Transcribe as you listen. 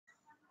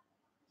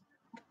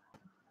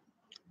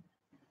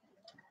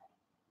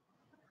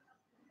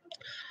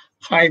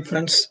Hi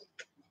friends,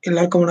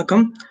 எல்லாருக்கும்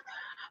வணக்கம்.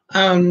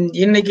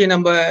 இன்னைக்கு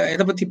நம்ம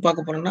எத பத்தி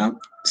பார்க்க போறோம்னா,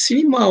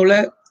 சினிமாவுல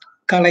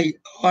கலை,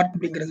 ஆர்ட்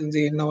அப்படிங்கிறது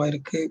வந்து என்னவா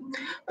இருக்கு?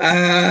 அ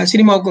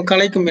சினிமாவுக்கும்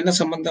கலைக்கும் என்ன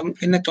சம்பந்தம்?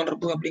 என்ன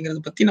தொடர்பு?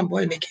 அப்படிங்கிறத பத்தி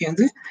நம்ம இன்னைக்கு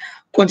வந்து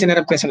கொஞ்ச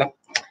நேரம் பேசலாம்.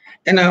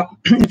 ஏன்னா,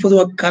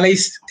 பொதுவா கலை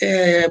ஸ் அ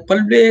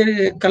பல்வேறு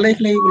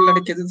கலைகளை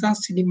உள்ளடக்கியது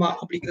தான் சினிமா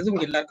அப்படிங்கிறது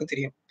உங்க எல்லாருக்கும்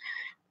தெரியும்.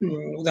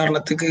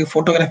 உதாரணத்துக்கு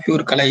ஃபோட்டோகிராஃபி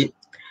ஒரு கலை,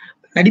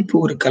 நடிப்பு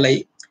ஒரு கலை,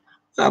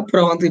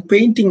 அப்புறம் வந்து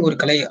பெயிண்டிங் ஒரு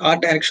கலை,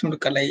 ஆர்ட் டைரக்ஷன் ஒரு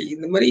கலை.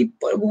 இந்த மாரி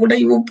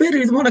வெவ்வேறு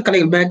விதமான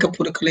கலைகள், மேக்கப்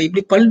ஒரு கலை.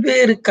 இப்படி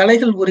பல்வேறு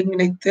கலைகள்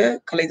ஒருங்கிணைத்த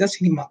கலை தான்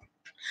சினிமா.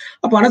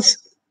 அப்ப ஆனா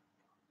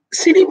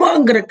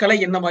சினிமாங்கிற கலை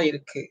என்னவா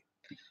இருக்கு?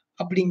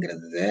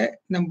 அப்படிங்கிறத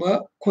நம்ப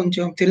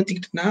கொஞ்சம்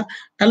தெரிஞ்சுக்கிட்டோம்னா,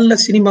 நல்ல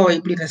சினிமாவ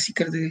எப்படி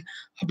ரசிக்கிறது?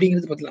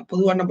 அப்படிங்கிறது பார்க்கலாம்.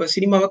 பொதுவா நம்ம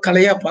சினிமாவ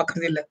கலையா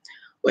பார்க்கிறதே இல்ல.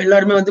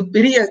 எல்லாருமே வந்து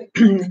பெரிய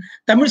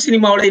தமிழ்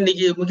சினிமாவுல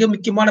இன்னைக்கு மிக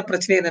முக்கியமான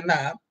பிரச்சனை என்னன்னா,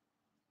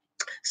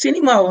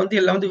 சினிமாவ வந்து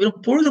எல்லாம் வந்து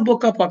வெறும்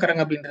பொழுதுபோக்கா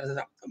பார்க்குறாங்க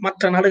அப்படின்றதுதான்.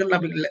 மற்ற நாடுகள்ல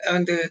அப்படி இல்ல.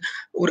 வந்து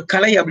ஒரு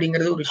கலை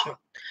அப்படிங்கிறது ஒரு விஷயம்.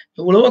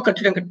 எவ்வளவோ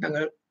கட்டிடம்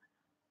கட்டுனாங்க.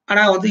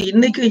 ஆனா வந்து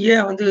இன்னைக்கு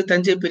ஏன் வந்து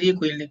தஞ்சை பெரிய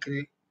கோயில்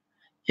நிக்குது?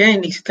 ஏன்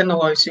இன்னைக்கு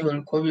சித்தன்னவாசல்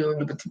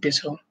கோவில்கள பத்தி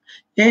பேசுறோம்?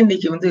 ஏன்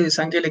இன்னைக்கு வந்து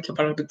சங்க இலக்கிய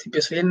பாடல் பத்தி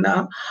பேசுறோம்? ஏன்னா,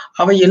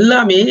 அவை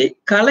எல்லாமே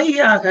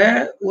கலையாக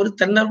ஒரு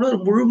தன்னோட ஒரு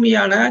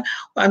முழுமையான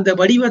அந்த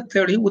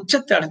வடிவத்தோடைய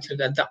உச்சத்த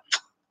அடைஞ்சிருக்கு. அதான்.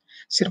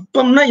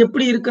 சிற்பம்னா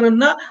எப்படி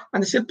இருக்கணும்னா,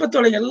 அந்த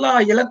சிற்பத்தோட எல்லா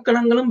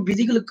இலக்கணங்களும்,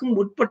 விதிகளுக்கும்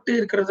உட்பட்டு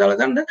இருக்கிறதால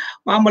தான் இந்த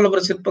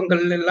மாமல்லபுரம்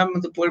சிற்பங்கள் எல்லாம்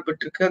வந்து புகழ்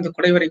பெற்றிருக்கு. அந்த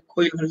குடைவரை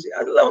கோயில்கள்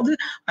அதெல்லாம் வந்து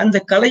அந்த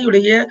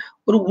கலையுடைய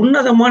ஒரு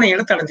உன்னதமான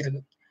இடத்த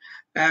அடைஞ்சிருக்கு.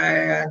 அ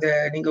அந்த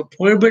நீங்க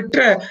புகழ்பெற்ற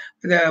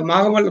இந்த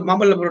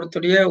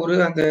மாமல்லபுரத்துடைய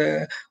அந்த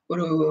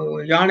ஒரு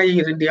யானை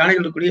 2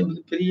 யானைகள் இருக்கக்கூடிய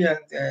மிகப்பெரிய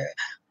அந்த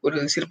ஒரு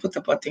சிற்பத்த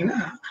பார்த்தீங்கன்னா,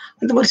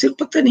 அந்த மாரி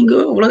சிற்பத்த நீங்க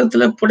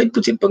உலகத்துல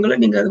புடைப்பு சிற்பங்கள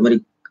நீங்க அது மாரி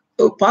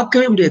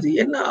பார்க்கவே முடியாது.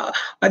 ஏன்னா,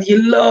 அது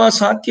எல்லா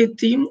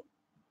சாத்தியத்தையும்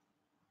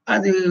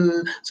அது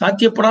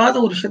சாத்தியப்படாத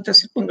ஒரு விஷயத்த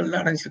சிற்பங்கள்ல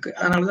அடைஞ்சிருக்கு.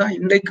 அதனால தான்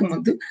இன்றைக்கும்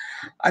வந்து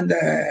அந்த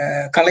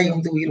கலை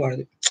வந்து உயிர்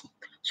வாழுது.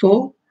 ஸோ,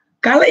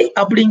 கலை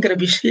அப்படிங்கிற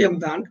விஷயம்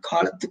தான்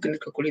காலத்துக்கு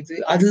நிற்கக்கூடியது.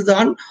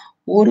 அதுதான்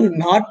ஒரு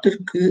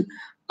நாட்டிற்கு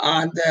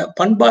அந்த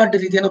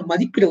பண்பாட்டு ரீதியான ஒரு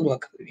மதிப்பீட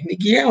உருவாக்குது.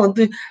 இன்னைக்கு ஏன்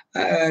வந்து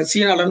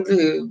சீனால இருந்து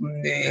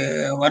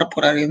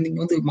வரப்போறாரு,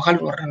 இங்க வந்து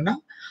மகான் வர்றாருன்னா,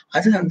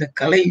 அது அந்த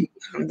கலை,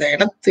 அந்த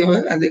இடத்த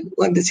அது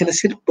அந்த சில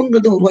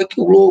சிற்பங்கள் தான் உருவாக்கி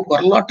இவ்வளோ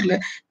வரலாற்றுல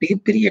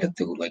மிகப்பெரிய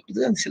இடத்த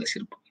உருவாக்கியது அந்த சில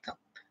சிற்பங்கள் தான்.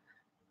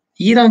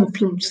 ஈரான்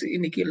ஃபிலிம்ஸ்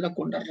இன்னைக்கு எல்லாம்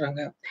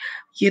கொண்டாடுறாங்க.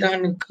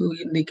 ஈரானுக்கு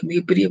இன்னைக்கு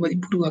மிகப்பெரிய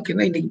மதிப்பு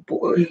உருவாக்கினா, இன்னைக்கு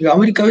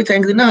அமெரிக்காவே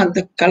தயங்குதுன்னா,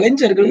 அந்த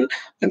கலைஞர்கள்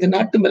அந்த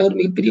நாட்டு மேல ஒரு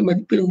மிகப்பெரிய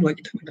மதிப்பீடு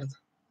உருவாக்கிட்டாங்கன்றது.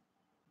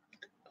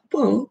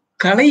 அப்போ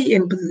கலை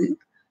என்பது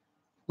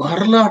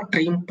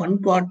வரலாற்றையும்,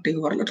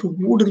 பண்பாட்டையும், வரலாற்றை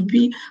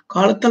ஊடுருவி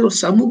காலத்தால் ஒரு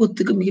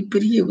சமூகத்துக்கு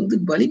மிகப்பெரிய வந்து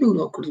வலிமை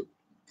உருவாக்குது.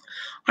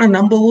 ஆனா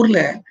நம்ம ஊர்ல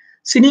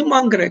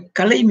சினிமாங்கிற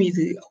கலை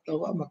மீது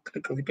அவ்வளவா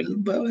மக்களுக்கு வந்து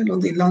பெரும்பாலும்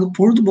வந்து எல்லாம் வந்து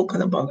பொழுதுபோக்கா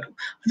தான் பார்க்குறோம்.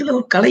 அதுல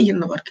ஒரு கலை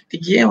என்னவா இருக்கு?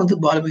 ஏன் வந்து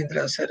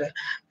பாலுமகேந்திரா சார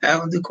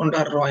வந்து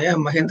கொண்டாடுறோம்?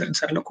 ஏன் மகேந்திரன்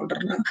சார்லாம்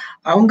கொண்டாடுறோம்னா,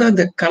 அவங்க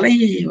அந்த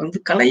கலையை வந்து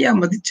கலையா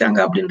மதிச்சாங்க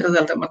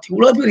அப்படின்றதால தான். மத்த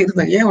இவ்வளோ பேர்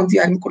இருந்தாங்க. ஏன் வந்து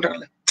யாருமே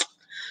கொண்டாடல?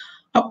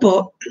 அப்போ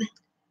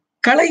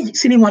கலை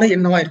சினிமால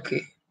என்னவா இருக்கு?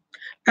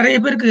 நெறைய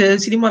பேருக்கு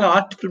சினிமால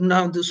ஆர்ட் ஃபிலிம்னா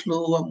வந்து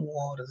ஸ்லோவா மூவ்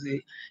ஆவுறது,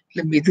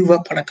 இல்ல மெதுவா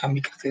படம்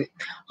காமிக்கிறது,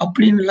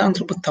 அப்படின்னுலாம்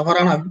ரொம்ப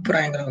தவறான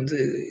அபிப்பிராயங்கள வந்து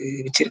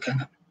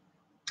வச்சிருக்காங்க.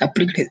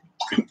 அப்படி கிடையாது.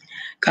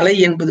 கலை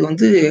என்பது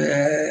வந்து அ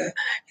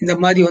இந்த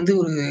மாரி வந்து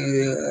ஒரு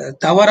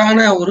தவறான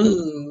ஒரு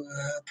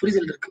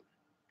புரிதல் இருக்கு.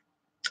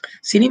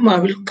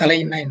 சினிமாவில்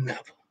கலைன்னா என்ன?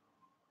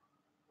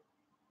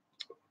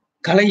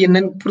 கலை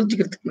என்னன்னு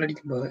புரிஞ்சுக்கிறதுக்கு முன்னாடி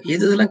நம்ம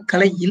எது எதெல்லாம்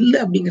கலை இல்ல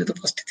அப்படிங்கிறத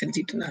ஃபர்ஸ்ட்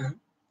தெரிஞ்சுக்கிட்டோம்னா,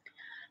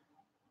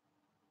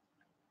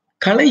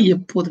 கலை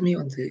எப்போதுமே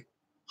வந்து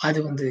அது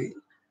வந்து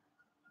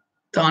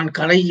தான்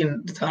கலை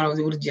தான்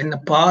வந்து ஒரு என்ன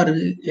பாரு,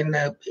 என்ன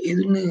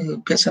எதுன்னு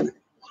பேசாது.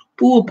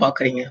 பூவ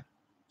பார்க்குறீங்க.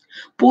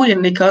 பூ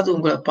என்னைக்காவது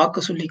உங்கள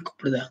பார்க்க சொல்லி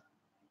கூப்பிடுதா?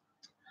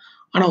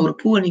 ஆனா ஒரு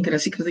பூவ நீங்க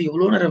ரசிக்கிறத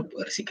எவ்வளோ நேரம்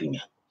ரசிக்கிறீங்க?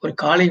 ஒரு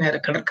காலை நேர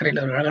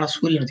கடற்கரையில ஒரு அழகான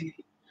சூரியன் உதயம்.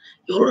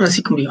 எவ்வளோ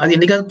ரசிக்க முடியும்? அது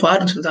என்னைக்காவது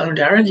பாருன்னு சொல்லுது.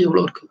 அதனுடைய அழகு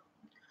எவ்வளோ இருக்கு?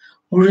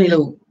 முழு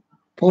நிலவு,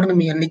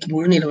 பௌர்ணமி அன்னைக்கு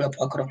முழு நிலவுல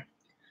பார்க்குறோம்.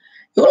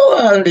 எவ்வளோ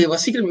அதனுடைய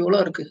வசீகரம் எவ்வளோ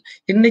இருக்கு?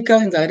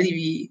 என்னைக்காவது இந்த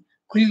அருவி,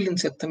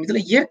 குயில்களின் சத்தம்,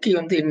 இதுல இயற்கை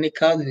வந்து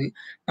என்னைக்காவது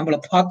நம்மள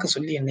பார்க்க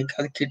சொல்லி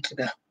என்னைக்காவது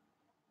கேட்டுருக்கா?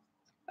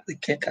 அது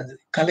கேட்காது.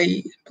 கலை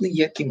என்பது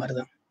இயற்கை மாரி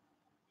தான்.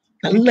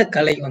 நல்ல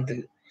கலை வந்து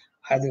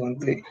அது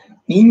வந்து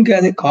நீங்க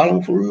அத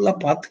காலம் ஃபுல்லா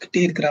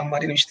பார்த்துக்கிட்டே இருக்கிற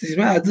மாரியான விஷயத்த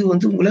அது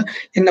வந்து உங்கள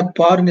என்ன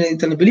பாருங்க,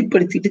 இத்தன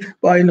வெளிப்படுத்திட்டு,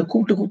 என்ன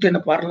கூப்பிட்டு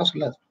என்ன பாருலாம்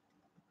சொல்லாது.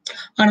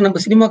 ஆனா நம்ம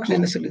சினிமாக்கள்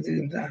என்ன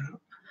சொல்லுதுன்னா,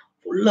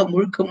 ஃபுல்லா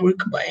முழுக்க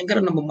முழுக்க பயங்கர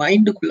நம்ம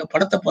மைண்டுக்குள்ள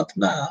படத்த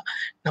பார்த்தோம்னா,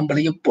 நம்மள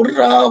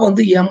எப்புட்றா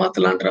வந்து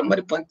ஏமாத்தலான்ற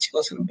மாரி பஞ்ச்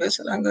வசனம்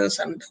பேசுறாங்க,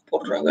 சண்டை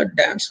போடுறாங்க,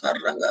 டான்ஸ்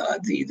ஆடுறாங்க,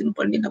 அது இதுன்னு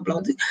பண்ணி நம்மள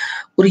வந்து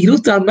ஒரு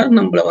 24 மணி நேரம்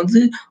நம்மள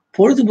வந்து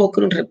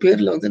பொழுதுபோக்குன்ற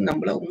பேர்ல வந்து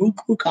நம்மள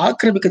முழுக்க முழுக்க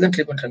ஆக்கிரமிக்க தான்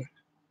ட்ரை பண்றாங்க.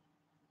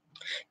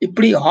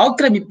 இப்படி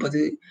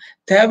ஆக்கிரமிப்பது,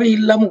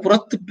 தேவையில்லாம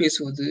உரத்து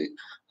பேசுவது,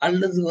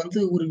 அல்லது வந்து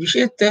ஒரு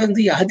விஷயத்த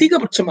வந்து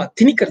அதிகபட்சமா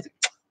திணிக்கிறது.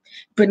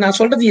 இப்ப நான்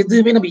சொல்றது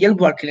எதுவுமே நம்ம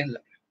இயல்பு வாழ்க்கையில இல்ல.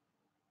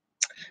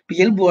 இப்ப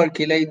இயல்பு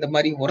வாழ்க்கையில இந்த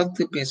மாரி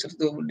உரத்து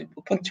பேசுறது,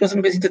 பஞ்ச்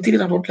வசனம் பேசி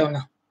திரியிறான் ரோட்ல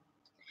அவன.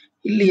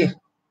 இல்லையே!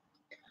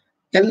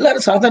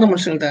 எல்லாரும் சாதாரண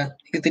மனுஷங்க தான்.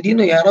 நீங்க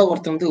திடீர்னு யாரோ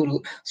ஒருத்தன் வந்து ஒரு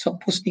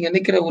சப்போஸ் நீங்க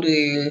நினைக்கிற ஒரு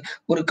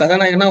ஒரு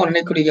கதாநாயகனா அவர்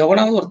நினைக்கக்கூடிய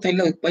எவனாவது ஒருத்தன்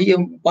இல்ல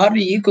பையன்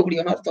பார்வைய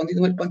ஈர்க்கக்கூடியவனா ஒருத்தன் வந்து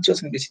இந்த மாரி பஞ்ச்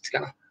பேசிட்டு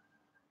இருக்கானா?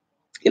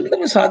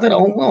 எல்லாமே சாதாரண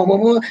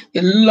அவன்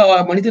எல்லா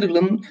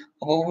மனிதர்களும்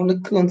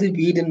அவனுக்கு வந்து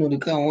வீடுன்னு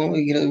இருக்கு. அவன்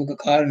இரவு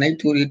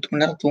நைட் ஒரு 8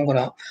 மணி நேரம்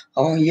தூங்குறான்.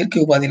 அவன்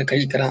இயற்கை உபாதையில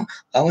கழிக்கிறான்.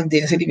 அவன்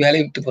தினசரி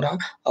வேலைய விட்டு போறான்.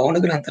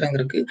 அவனுக்கு அந்தரங்க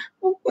இருக்கு.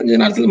 கொஞ்ச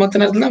நேரத்துல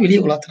மத்த நேரத்துலலாம்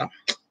வெளிய உலாத்துறான்.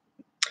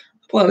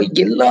 அப்போ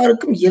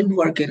எல்லாருக்கும் இயல்பு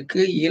வாழ்க்கை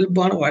இருக்கு.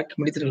 இயல்பான வாழ்க்கை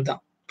மனிதர்கள்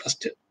தான்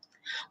ஃபர்ஸ்ட்டு.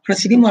 ஆனா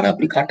சினிமால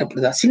அப்படி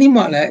காட்டப்படுதா?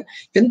 சினிமால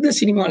எந்த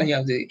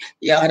சினிமாலயாவது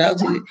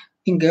யாராவது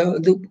இங்க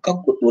வந்து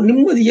ஒரு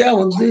நிம்மதியா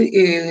வந்து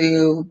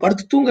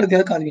படுத்து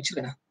தூங்குறதையாவது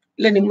காண்பிச்சிருக்கானா?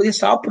 இல்ல நிம்மதியா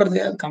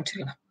சாப்பிடுறதையாவது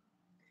காமிச்சிருக்கானா?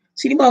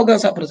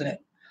 சினிமாவுக்காக சாப்பிடுறது இல்ல.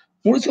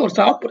 முழுசா ஒரு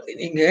சாப்பிடுறது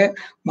நீங்க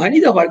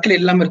மனித வாழ்க்கையில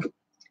எல்லாமே இருக்கு.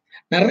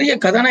 நெறைய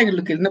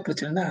கதாநாயகர்களுக்கு என்ன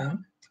பிரச்சனைன்னா,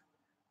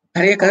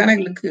 நெறைய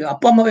கதாநாயகர்களுக்கு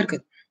அப்பா, அம்மாவே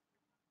இருக்காது.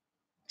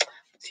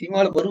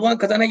 சினிமால வருவான்,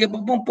 கதாநாயகன்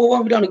பார்ப்பான்,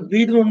 போவான். அவனுக்கு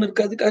வீடுன்னு ஒண்ணு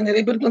இருக்காது.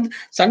 நெறைய பேருக்கு வந்து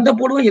சண்டை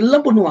போடுவான்,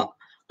 எல்லாம் பண்ணுவான்.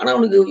 ஆனா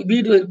அவனுக்கு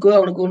வீடு இருக்கோ,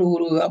 அவனுக்கு ஒரு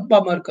ஒரு அப்பா,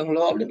 அம்மா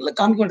இருக்காங்களோ அப்படின்லாம்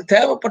காமிக்க மாட்டான்.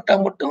 தேவைப்பட்டா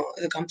மட்டும்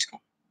இத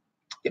காமிச்சுக்குவான்.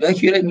 ஏதாவது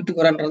ஹீரோயின்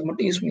வீட்டுக்கு வரான்றது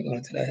மட்டும் யூஸ்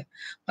பண்ணிக்குவாங்க தவிர,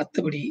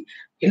 மத்தபடி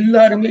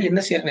எல்லாருமே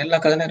என்ன செய்றாங்க, எல்லா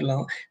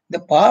கலைஞர்களும் இந்த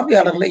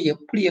பார்வையாளர்கள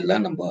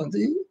எப்படியெல்லாம் நம்ம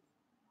வந்து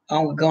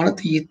அவங்க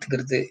கவனத்த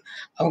ஈர்த்துக்கிறது,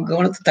 அவங்க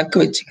கவனத்த தக்க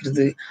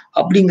வச்சுக்கிறது,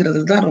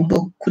 அப்படிங்கிறது தான் ரொம்ப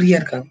குறியா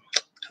இருக்காங்க.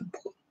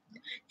 அப்போ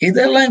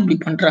எதெல்லாம் இப்படி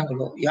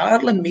பண்றாங்களோ,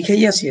 யாரெல்லாம்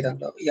மிகையா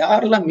செய்றாங்களோ,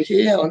 யாரெல்லாம்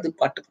மிகையா வந்து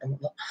பாட்டு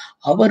பாடுறாங்களோ,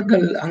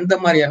 அவர்கள் அந்த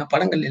மாரியான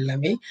படங்கள்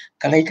எல்லாமே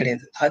கலை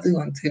கிடையாது. அது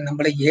வந்து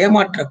நம்மள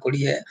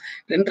ஏமாற்றக்கூடிய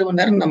 2 மணி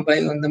நேரம்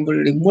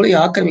நம்மளுடைய மூளைய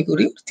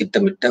ஆக்கிரமிக்கக்கூடிய ஒரு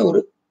திட்டமிட்ட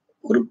ஒரு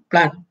ஒரு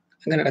பிளான்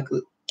அங்க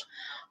நடக்குது.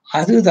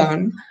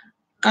 அதுதான்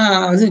அ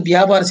அது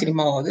வியாபார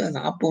சினிமாவாவது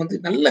அதான். அப்போ வந்து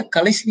நல்ல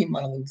கலை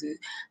சினிமால வந்து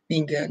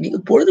நீங்க நீங்க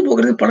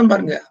பொழுதுபோக்குறதுக்கு படம்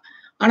பாருங்க.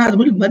 ஆனா அது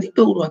மாரி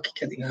மதிப்ப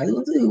உருவாக்கிக்காதீங்க. அது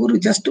வந்து ஒரு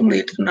ஜஸ்ட் உங்கள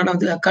ஆனா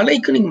வந்து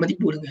கலைக்கு நீங்க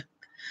மதிப்பு குடுங்க.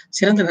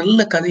 சிறந்த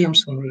நல்ல கதை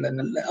அம்சம் உள்ள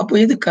நல்ல அப்போ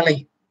எது கலை?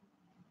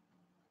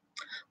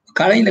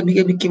 கலையில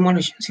மிக முக்கியமான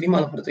விஷயம்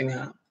சினிமாவ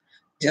பொறுத்தவரைக்கும்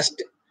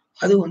ஜஸ்ட்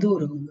அது வந்து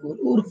ஒரு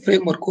ஒரு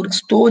ஃப்ரேம் ஒர்க், ஒரு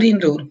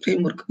ஸ்டோரின்ற ஒரு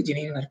ஃப்ரேம் ஒர்க்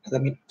ஜெனியூனா இருக்கு.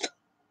 அது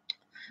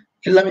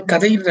எல்லாமே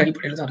கதைன்ற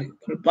அடிப்படையில தான்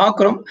இருக்கு.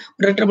 பார்க்குறோம்.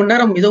 2 1/2 மணி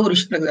நேரம் ஏதோ ஒரு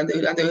விஷயம் நடக்குது.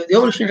 அந்த அந்த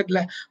ஏதோ ஒரு விஷயம்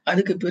இருக்குல்ல,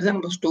 அதுக்கு பேரு தான்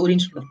நம்ம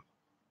ஸ்டோரின்னு சொல்றோம்.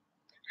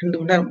 2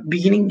 மணி நேரம்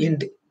பிகினிங்,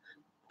 எண்ட்.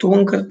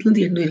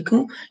 துவங்கறதுலருந்து எண்ட்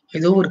வரைக்கும்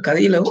ஏதோ ஒரு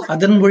கதையில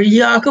அதன்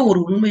வழியாக ஒரு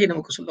உண்மைய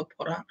நமக்கு சொல்லப்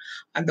போறான்.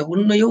 அந்த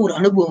உண்மையோ ஒரு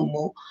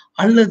அனுபவமோ,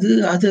 அல்லது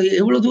அது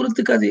எவ்வளவு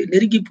தூரத்துக்கு அது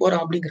நெருங்கி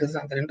போறான் அப்படிங்கிறது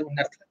தான் அந்த 2 மணி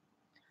நேரத்துல.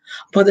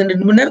 அப்ப அந்த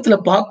 2 மணி நேரத்துல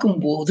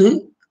பார்க்கும்போது,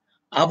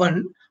 அவன்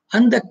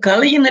அந்த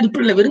கலையின்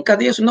அடிப்படையில வெறும்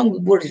கதைய சொன்னா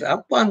உங்களுக்கு போர் அடிச்சுரும்.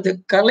 அப்ப அந்த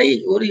கலை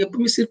ஒரு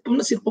எப்பவுமே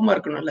சிற்பம்னா சிற்பமா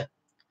இருக்கணும்ல.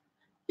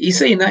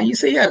 இசைனா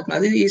இசையா இருக்கணும்.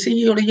 அது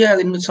இசையுடைய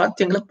அதன்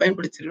சாத்தியங்கள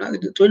பயன்படுத்திக்கணும்.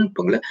 அது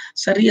தொழில்நுட்பங்கள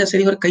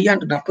சரிவர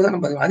கையாண்டணும். அப்பதான்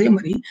நம்ம அதே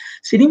மாரி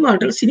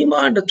சினிமான்ற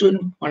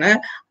தொழில்நுட்பமான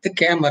இந்த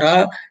கேமரா,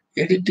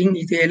 எடிட்டிங்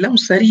இதையெல்லாம்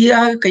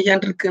சரியாக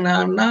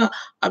கையாண்டிருக்கிறான்னா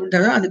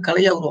அப்படின்றா அது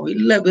கலையா உருவாகும்.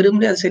 இல்ல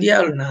வெறுமனே அது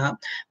சரியாகலன்னா,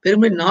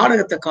 வெறுமனே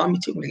நாடகத்த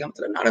காமிச்சு உங்களுக்கு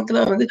காமிச்சல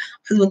நாடகத்துல வந்து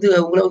அது வந்து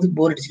உங்கள வந்து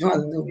போர் அடிச்சுரும்.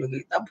 அது வந்து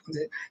உங்களுக்கு அப்ப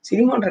வந்து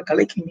சினிமான்ற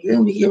கலைக்கு மிக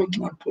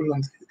முக்கியமான பொருள்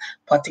வந்து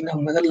பார்த்தீங்கன்னா,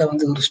 முதல்ல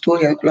வந்து ஒரு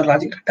ஸ்டோரி அதுக்குள்ள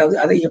லாஜிக்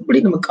கரெக்ட்டாகுது. அதை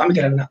எப்படி நம்ம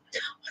காமிக்கிறோம்னா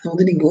அது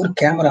வந்து நீங்க ஒரு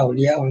கேமரா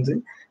வழியா வந்து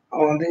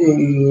அவன் வந்து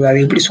அத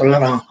எப்படி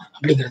சொல்லலாம்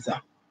அப்படிங்கிறது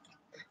தான்.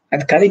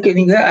 அது கதைக்கு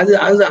நீங்க அது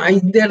அது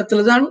இந்த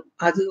இடத்துல தான்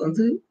அது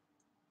வந்து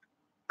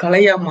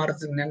கலையா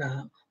மாறுது என்னன்னா,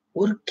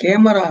 ஒரு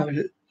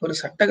கேமராவில் ஒரு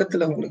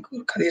சட்டகத்துல உங்களுக்கு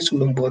ஒரு கதைய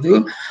சொல்லும்போது,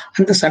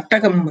 அந்த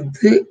சட்டகம்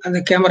வந்து அந்த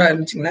கேமரா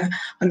இருந்துச்சுங்களேன்,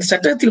 அந்த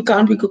சட்டகத்தில்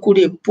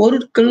காண்பிக்கக்கூடிய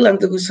பொருட்கள்,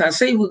 அந்த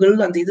அசைவுகள்,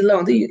 அந்த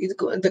இதெல்லாம் வந்து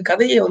இதுக்கு இந்த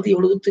கதைய வந்து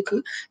எவ்வளவு தூரத்துக்கு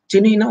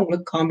ஜெனுயினா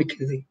உங்களுக்கு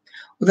காமிக்குது.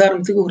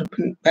 உதாரணத்துக்கு ஒரு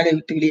பெண் வேலைய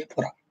விட்டு வெளிய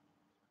போறா.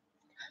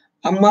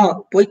 அம்மா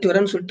போயிட்டு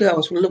வரேன்னு சொல்லிட்டு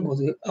அவ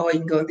சொல்லும்போது, அவ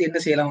இங்க வந்து என்ன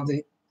செய்யலாம் வந்து,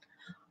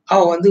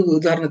 அவ வந்து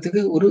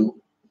உதாரணத்துக்கு ஒரு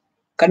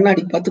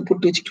கண்ணாடி பார்த்து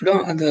பொட்டு வச்சுட்டு கூட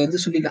அத வந்து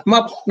சொல்லிடலாம். அம்மா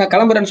நான்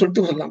கிளம்புறேன்னு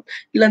சொல்லிட்டு சொல்லலாம்.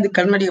 இல்ல அந்த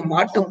கண்ணாடிய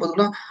மாட்டும்போது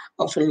கூட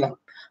அவ சொல்லலாம்.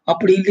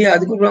 அப்படி இல்லையா,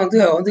 அதுக்கப்புறம் வந்து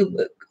அவ வந்து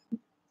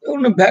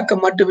ஒண்ணு பேக்க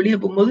மாட்டு வெளிய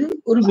போம்போது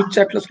ஒரு மிட்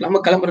ஷாட்ல சொல்லலாம்.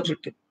 அம்மா கிளம்புறேன்னு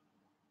சொல்லிட்டு.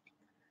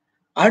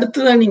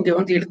 அடுத்ததா நீங்க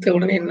வந்து எடுத்த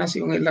உடனே என்ன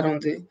செய்வாங்க எல்லாரும்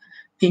வந்து,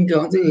 நீங்க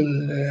வந்து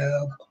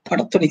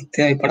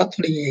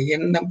படத்துடைய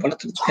எண்ணம்,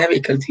 படத்துடைய தேவை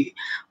கருதி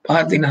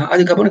பார்த்தீங்கன்னா,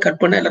 அதுக்கப்புறம்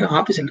கட் பண்ணா எல்லாரும்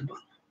ஆஃபீஸ்ல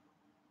இருப்பாங்க.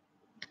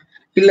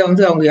 இல்ல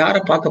வந்து அவங்க யார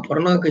பார்க்க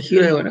போறோம்னா,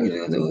 ஹீரோ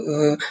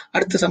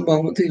அடுத்த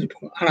சம்பவம் வந்து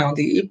இருக்கும். ஆனா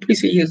வந்து எப்படி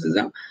செய்யறது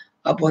தான்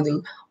அப்போ வந்து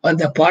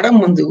அந்த படம்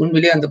வந்து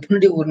உண்மையிலேயே அந்த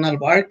பொண்ணுடைய ஒரு நாள்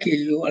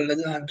வாழ்க்கையையோ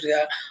அல்லது அன்றைய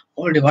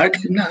அவளுடைய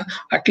வாழ்க்கைன்னா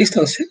அட்லீஸ்ட்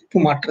அவ செருப்பு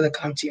மாட்டுறத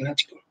காமிச்சீங்கன்னு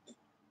வச்சுக்கோங்க.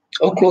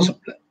 க்ளோஸ்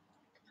அப்ல.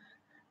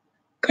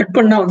 கட்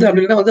பண்ணா வந்து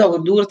அப்படி இல்லன்னா வந்து அவ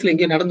தூரத்துல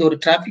எங்கேயோ நடந்து ஒரு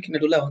டிராஃபிக்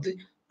நடுவுல வந்து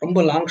ரொம்ப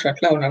லாங்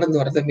ஷாட்ல அவ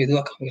நடந்து வரத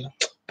மெதுவா காமிக்கலாம்.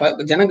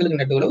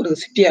 ஜனங்களுக்கு நடுவுல ஒரு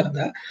சிட்டியா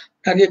இருந்தா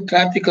நெறைய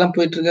டிராஃபிக்லாம்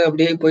போயிட்டு இருக்கு.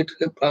 அப்படியே போயிட்டு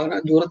இருக்கு.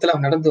 தூரத்துல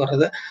அவ நடந்து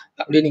வர்றத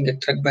அப்படியே நீங்க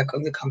ட்ரக் பேக்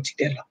வந்து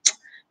காமிச்சுட்டே இருக்கலாம்.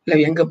 இல்ல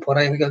எங்க போற?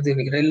 எங்க வந்து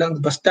நிக்கிற? இல்ல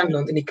வந்து பஸ் ஸ்டாண்ட்ல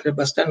வந்து நிக்கிற.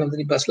 பஸ் ஸ்டாண்ட்ல வந்து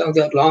நீ பஸ்ல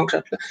வந்து லாங்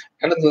ஷாட்ல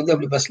நடந்து வந்து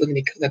அப்படி பஸ்ல வந்து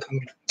நிக்கிறத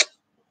காமிக்கலாம்.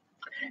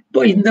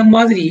 இப்போ இந்த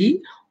மாதிரி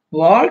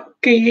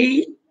வாழ்க்கையை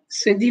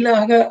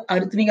செதிலாக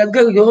அறுத்து நீங்க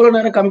அதுக்காக எவ்வளோ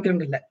நேரம்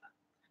காமிக்கணும்னு இல்ல.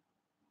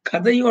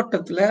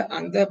 கதையோட்டத்துல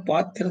அந்த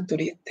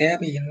பாத்திரத்துடைய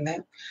தேவை என்ன?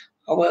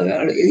 அவ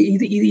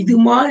இது இது இது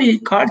மாரி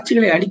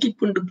காட்சிகளை அடுக்கிக்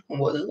கொண்டு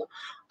போகும்போது,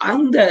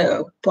 அந்த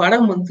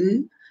படம் வந்து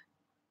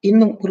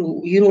இன்னும் ஒரு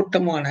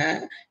உயிரோட்டமான,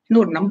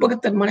 இன்னும் ஒரு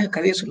நம்பகத்தன்மையான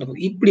கதைய சொல்லும்.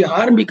 இப்படி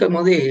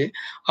ஆரம்பிக்கும்போதே,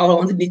 அவ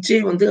வந்து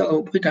நிச்சயம் வந்து அவ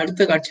போயிட்டு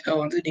அடுத்த காட்சியில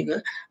வந்து நீங்க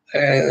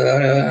அ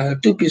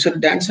 2 பீஸோட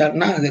டான்ஸ்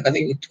ஆடுனா, அது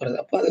கதை ஒத்து வராது.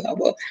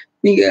 அப்ப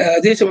நீங்க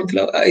அதே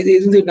சமயத்துல இது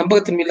இருந்து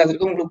நம்பகத்தன்மை இல்லாத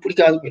இருக்கும். உங்களுக்கு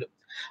பிடிக்காது போயிடும்.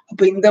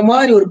 அப்ப இந்த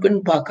மாரி ஒரு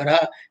பெண் பார்க்கிறா,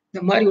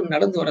 இந்த மாரி ஒரு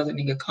நடந்து வர்றத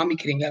நீங்க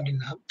காமிக்கிறீங்க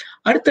அப்படின்னா,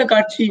 அடுத்த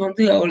காட்சி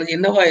வந்து அவளுக்கு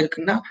என்னவா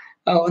இருக்குன்னா,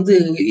 வந்து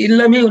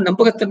எல்லாமே ஒரு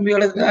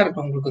நம்பகத்தன்மையோட தான்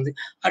இருக்கும் உங்களுக்கு வந்து.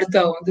 அடுத்து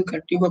அவ வந்து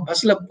கண்டிப்பா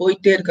பஸ்ல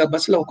போயிட்டே இருக்கா.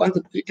 பஸ்ல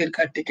உட்கார்ந்து போயிட்டே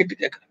இருக்கா. டிக்கெட்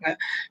கேட்கறாங்க.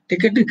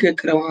 டிக்கெட்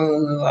கேட்கிறவன்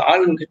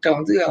ஆளுங்ககிட்ட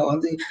வந்து அவ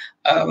வந்து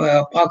அவ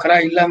பார்க்குறா.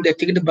 இல்ல அந்த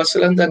டிக்கெட்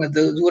பஸ்ல இருந்து அங்க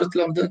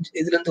தூரத்துல வந்து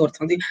இதுலருந்து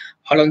ஒருத்தன் வந்து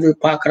அவள வந்து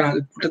பார்க்குறான்.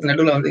 கூட்டத்து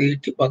நடுவுல வந்து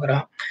எட்டி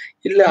பார்க்குறான்.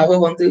 இல்ல அவ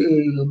வந்து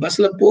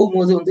பஸ்ல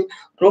போகும்போது வந்து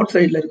ரோட்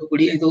சைட்ல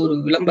இருக்கக்கூடிய ஏதோ ஒரு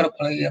விளம்பர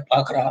பலகைய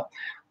பார்க்குறா.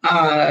 ஆ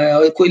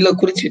இல்ல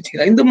குறிச்சு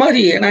வச்சுக்கிறா. இந்த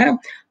மாரி ஏன்னா,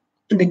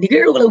 இந்த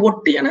நிகழ்வுகள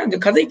ஒட்டி ஏன்னா அந்த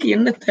கதைக்கு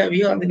என்ன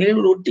தேவையோ அந்த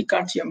நிகழ்வுகள ஒட்டி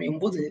காட்சி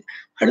அமையும்போது,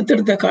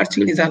 அடுத்தடுத்த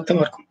காட்சிகள்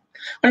எதார்த்தமா இருக்கும்.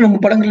 ஆனா நம்ம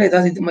படங்கள்ல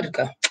ஏதாவது இது மாரி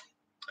இருக்கா?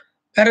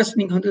 வேறஸ்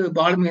நீங்க வந்து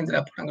பாலுமகேந்திரா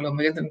படங்களோ,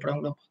 மகேந்திரன்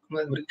படங்களோ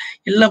பார்க்கும்போது இது மாரி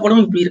எல்லா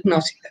படமும் இப்படி இருக்குன்னு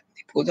அவசியம் இல்ல.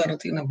 இப்போ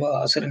உதாரணத்துக்கு நம்ம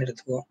அசுரன்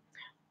எடுத்துக்குவோம்.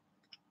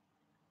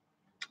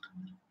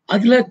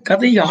 அதுல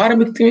கதை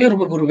ஆரம்பிக்கவே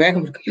ரொம்ப ஒரு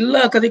வேகம் இருக்கு.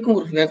 எல்லா கதைக்கும்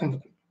ஒரு வேகம்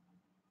இருக்கு.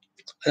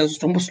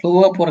 அதாவது ரொம்ப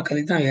ஸ்லோவா போற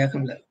கதை தான்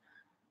வேகம் இல்ல.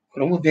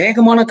 ரொம்ப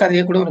வேகமான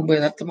கதைய கூட ரொம்ப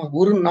எதார்த்தமா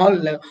ஒரு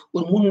நாள்ல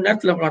ஒரு 3 மணி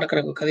நேரத்துல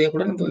நடக்கிற கதைய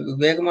கூட நம்ம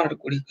வேகமா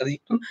நடக்கக்கூடிய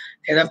கதைக்கும்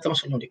எதார்த்தமா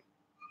சொல்ல முடியும்.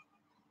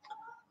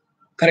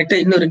 கரெக்ட்டா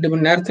இன்னும் 2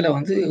 மணி நேரத்துல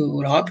வந்து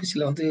ஒரு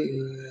ஆபீஸ்ல வந்து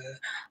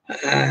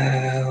அ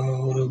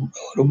ஒரு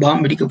ஒரு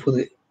பாம் வெடிக்க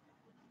போது.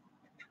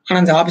 ஆனா,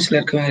 அந்த ஆபீஸ்ல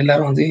இருக்கவங்க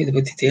எல்லாரும் வந்து இத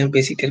பத்தி தெரியாம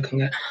பேசிட்டே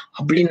இருக்காங்க.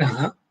 அப்டின்னா,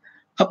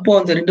 அப்போ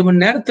அந்த 2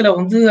 மணி நேரத்துல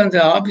வந்து அந்த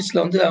ஆபீஸ்ல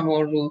வந்து அவன்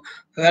ஒரு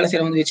வேலை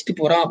செய்றவன் வந்து வச்சுட்டு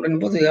போறான்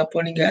அப்டின்னும்போது,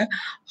 அப்போ நீங்க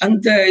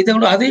அந்த இத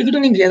விட அதை விட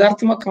நீங்க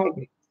எதார்த்தமா காமிக்க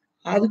முடியும்.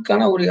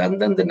 அதுக்கான ஒரு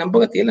அந்தந்த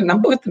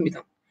நம்பகத்தன்மை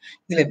தான்.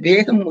 இதுல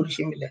வேகம் ஒரு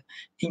விஷயம் இல்ல.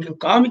 நீங்க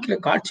காமிக்கிற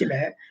காட்சியில,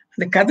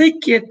 அந்த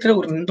கதைக்கு ஏற்ற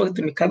ஒரு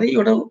நம்பகத்தன்மை,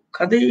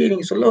 கதையை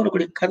நீங்க சொல்ல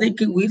வரக்கூடிய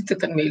கதைக்கு உயிர்த்த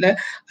தன்மையில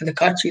அந்த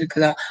காட்சி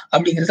இருக்குதா?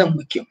 அப்டிங்கிறது தான்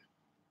முக்கியம்.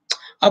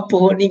 அப்போ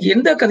நீங்க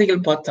எந்த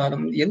கதைகள்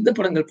பார்த்தாலும், எந்த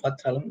படங்கள்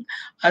பார்த்தாலும்,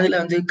 அதுல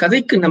வந்து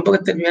கதைக்கு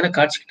நம்பகத்தன்மையான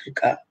காட்சிகள்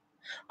இருக்கா?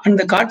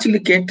 அந்த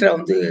காட்சிகளுக்கு ஏற்ற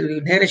வந்து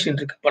நேரேஷன்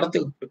இருக்கா?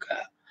 படத்துக்கு இருக்கா?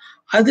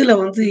 அதுல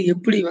வந்து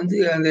எப்படி வந்து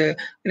அந்த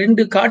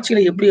 2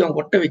 காட்சிகள எப்படி அவன்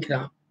ஒட்ட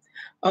வைக்கிறான்?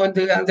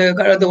 வந்து அந்த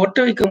ஒட்ட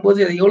வைக்கும்போது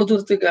அது எவ்வளவு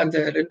தூரத்துக்கு அந்த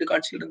 2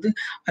 காட்சிகள் வந்து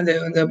அந்த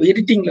அந்த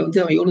எடிட்டிங்ல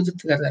வந்து அவன் எவ்வளவு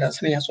தூரத்துக்கு அத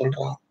ரசனையா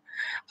சொல்றான்?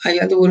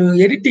 அது ஒரு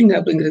எடிட்டிங்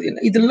அப்படிங்கிறது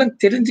என்ன? இதெல்லாம்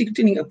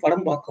தெரிஞ்சுக்கிட்டு நீங்க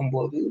படம்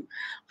பார்க்கும்போது,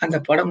 அந்த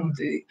படம்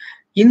வந்து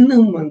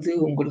இன்னும் வந்து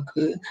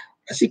உங்களுக்கு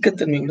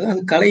ரசிக்கத்தன்மையோட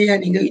அது கலையா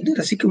நீங்க இன்னும்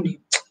ரசிக்க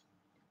முடியும்.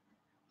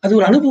 அது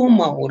ஒரு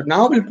அனுபவமா ஒரு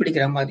நாவல்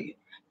படிக்கிற மாரி.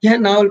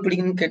 ஏன் நாவல்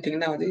படிக்கணும்னு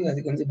கேட்டீங்கன்னா வந்து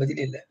அதுக்கு வந்து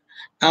பதில் இல்ல.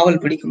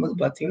 நாவல் படிக்கும்போது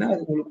பார்த்தீங்கன்னா,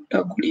 அது உங்களுக்கு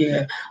உண்டாகக்கூடிய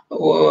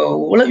ஒ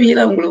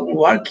உளவியலா உங்களுக்கு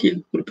உங்க வாழ்க்கைக்கு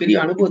ஒரு பெரிய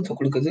அனுபவத்த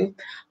குடுக்குது.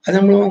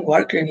 அதன் மூலமா உங்க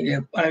வாழ்க்கையில நீங்க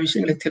பல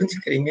விஷயங்கள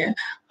தெரிஞ்சுக்கிறீங்க.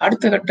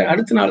 அடுத்த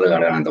நாள்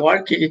அந்த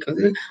வாழ்க்கைக்கு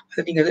வந்து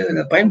அத நீங்க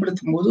அத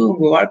பயன்படுத்தும்போது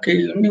உங்க வாழ்க்கை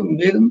இன்னும்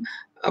மேலும்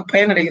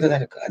பயனடைகிறதா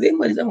இருக்கு. அதே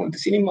மாரி தான் வந்து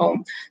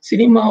சினிமாவும்.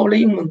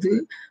 சினிமாவுலயும் வந்து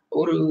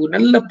ஒரு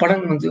நல்ல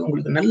படம் வந்து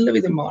உங்களுக்கு நல்ல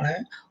விதமான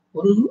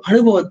ஒரு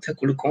அனுபவத்த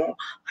குடுக்கும்.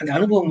 அந்த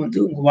அனுபவம் வந்து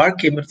உங்க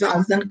வாழ்க்கைய பொறுத்து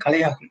அதுதான்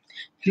கலையாகும்.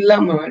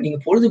 இல்லாம நீங்க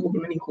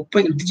பொழுதுபோக்குன்னா நீங்க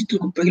குப்பைகள்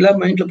டிஜிட்டல் குப்பைகளா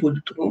மைண்ட்ல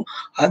போட்டுட்டுருக்கும்.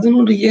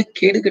 அதனுடைய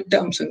கேடுகெட்ட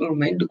அம்சங்கள்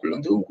மைண்டுக்குள்ள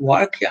வந்து உங்க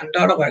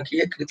அன்றாட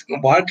வாழ்க்கைய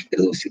கெடுத்துக்கும்.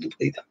 வாழ்க்கைங்கிறது ஒரு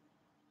சிறுகதை தான்.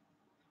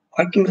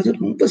 வாழ்க்கைங்கிறது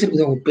ரொம்ப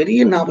சிறுதுதான். ஒரு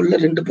பெரிய நாவல்ல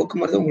 2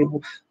 பக்கம் மாரி தான் உங்களுக்கு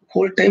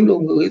ஹோல் டைம்ல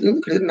உங்க இது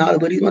வந்து கிட்டத்தட்ட 4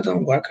 வரி மாரி தான்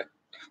உங்க வாழ்க்கை.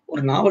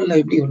 ஒரு நாவல்ல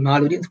எப்படி ஒரு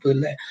 4 வரி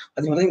போதுல்ல.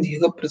 அது மாரி தான் இந்த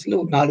யுகப்பிரசில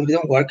ஒரு 4 வரி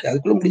தான் உங்க வாழ்க்கை.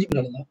 அதுக்குள்ள முடிஞ்சு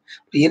போயிடும் அவ்வளவுதான்.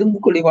 ஒரு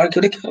எறும்புக்குடைய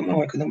வாழ்க்கைய விட கேவலமான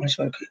வாழ்க்கை தான் மனுஷ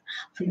வாழ்க்கை.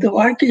 அந்த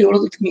வாழ்க்கைய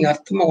எவ்வளவு தூரத்துக்கு நீங்க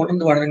அர்த்தமா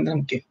உணர்ந்து வாழறீங்கன்னு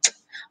தான் முக்கியம்.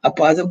 அப்ப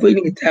அத போய்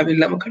நீங்க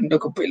தேவையில்லாம கண்ட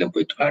குப்பையில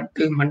போயிட்டு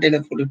அடுத்து மண்டையில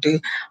போட்டுட்டு,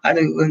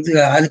 அது வந்து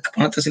அதுக்கு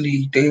பணத்த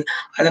செலவிட்டு,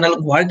 அதனால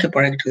உங்க வாழ்க்கை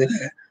பழகிட்டது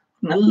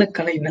நல்ல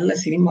கலை, நல்ல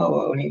சினிமாவ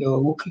நீங்க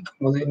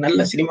ஊக்குவிக்கும்போது,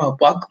 நல்ல சினிமாவ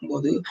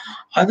பார்க்கும்போது,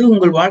 அது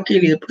உங்கள்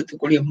வாழ்க்கையில்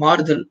ஏற்படுத்தக்கூடிய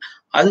மாறுதல்,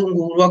 அது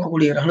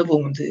உருவாக்கக்கூடிய ஒரு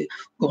அனுபவம் வந்து,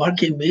 உங்க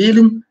வாழ்க்கையை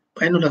மேலும்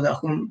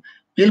பயனுள்ளதாகவும்,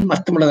 மேலும்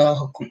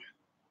அர்த்தமுள்ளதாக ஆக்கும்.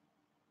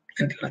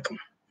 நன்றி,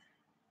 வணக்கம்.